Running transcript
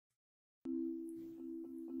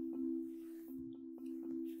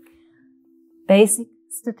Basic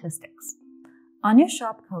statistics. On your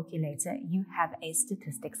Sharp calculator, you have a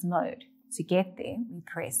statistics mode. To get there, we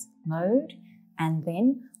press mode and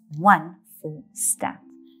then 1 for stat.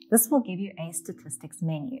 This will give you a statistics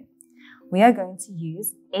menu. We are going to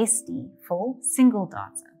use SD for single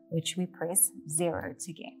data, which we press 0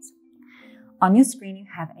 to get. On your screen, you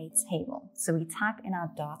have a table. So we type in our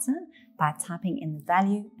data by typing in the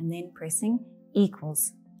value and then pressing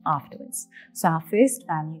equals afterwards. So our first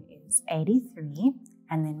value is 83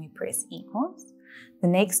 and then we press equals. The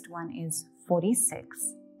next one is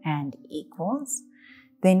 46 and equals.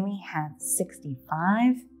 Then we have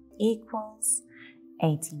 65 equals,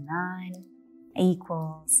 89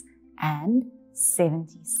 equals, and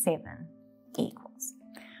 77 equals.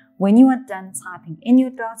 When you are done typing in your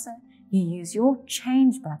data, you use your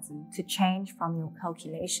change button to change from your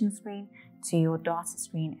calculation screen to your data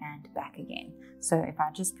screen and back again. So if I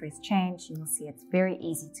just press change, you will see it's very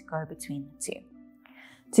easy to go between the two.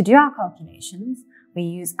 To do our calculations, we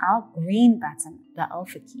use our green button, the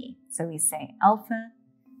alpha key. So we say alpha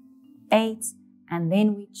 8, and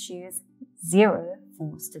then we choose 0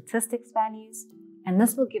 for statistics values, and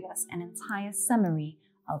this will give us an entire summary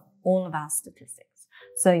of all of our statistics.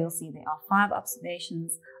 So you'll see there are 5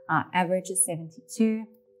 observations, our average is 72,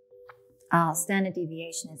 our standard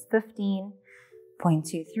deviation is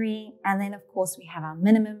 15.23, and then of course we have our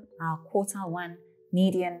minimum, our quartile 1,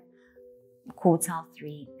 median, quartile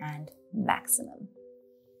 3, and maximum.